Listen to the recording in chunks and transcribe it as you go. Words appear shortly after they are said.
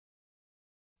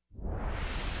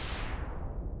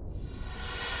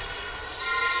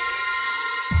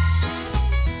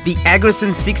The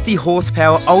Agrison 60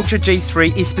 horsepower Ultra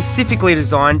G3 is specifically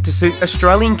designed to suit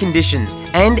Australian conditions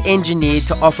and engineered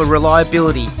to offer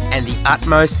reliability and the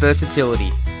utmost versatility.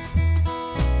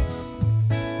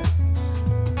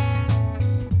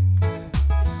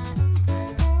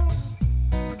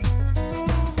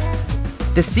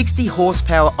 The 60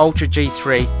 horsepower Ultra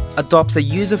G3 adopts a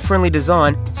user-friendly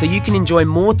design so you can enjoy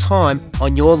more time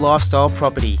on your lifestyle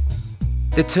property.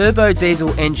 The turbo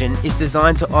diesel engine is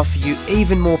designed to offer you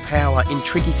even more power in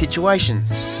tricky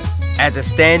situations. As a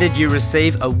standard, you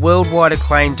receive a worldwide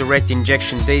acclaimed direct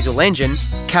injection diesel engine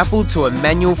coupled to a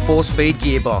manual 4-speed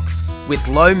gearbox with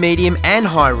low, medium and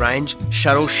high range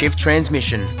shuttle shift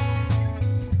transmission.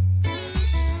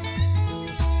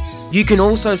 You can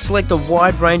also select a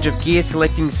wide range of gear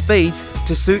selecting speeds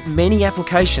to suit many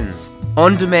applications.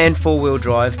 On-demand 4-wheel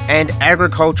drive and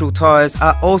agricultural tyres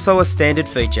are also a standard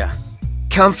feature.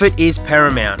 Comfort is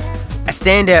paramount. A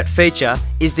standout feature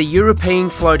is the European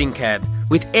floating cab,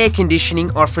 with air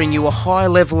conditioning offering you a high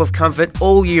level of comfort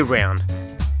all year round.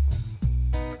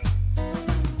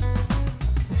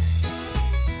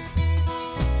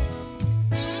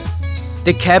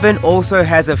 The cabin also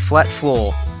has a flat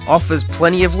floor, offers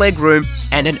plenty of legroom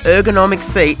and an ergonomic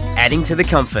seat adding to the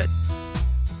comfort.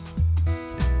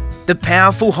 The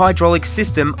powerful hydraulic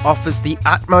system offers the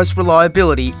utmost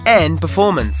reliability and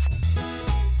performance.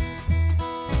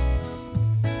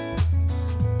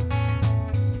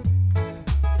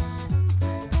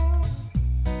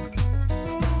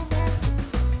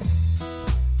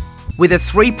 With a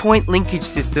 3-point linkage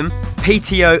system,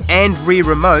 PTO and rear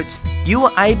remotes, you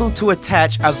are able to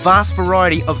attach a vast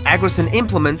variety of Agrison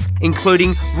implements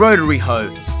including rotary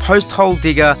hoe, post-hole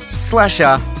digger,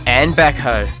 slasher and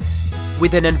backhoe.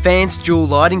 With an advanced dual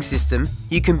lighting system,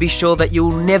 you can be sure that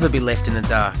you'll never be left in the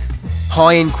dark.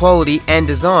 High in quality and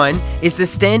design is the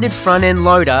standard front-end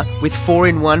loader with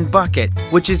 4-in-1 bucket,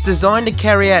 which is designed to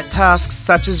carry out tasks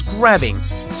such as grabbing,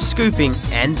 scooping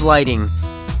and blading.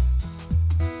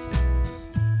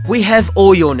 We have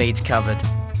all your needs covered.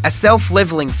 A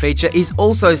self-levelling feature is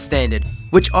also standard,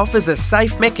 which offers a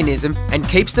safe mechanism and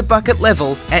keeps the bucket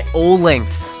level at all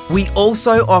lengths. We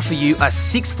also offer you a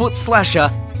 6-foot slasher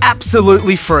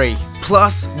absolutely free.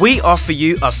 Plus, we offer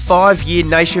you a 5-year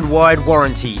nationwide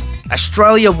warranty,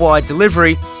 Australia-wide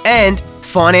delivery and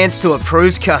finance to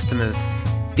approved customers.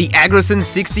 The Agrison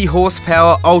 60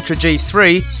 horsepower Ultra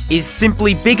G3 is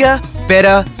simply bigger,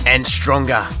 better and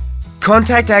stronger.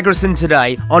 Contact Agrison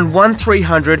today on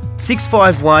 1300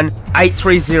 651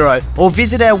 830 or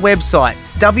visit our website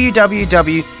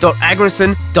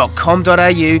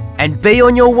www.agrison.com.au and be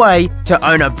on your way to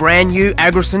own a brand new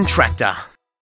Agrison tractor.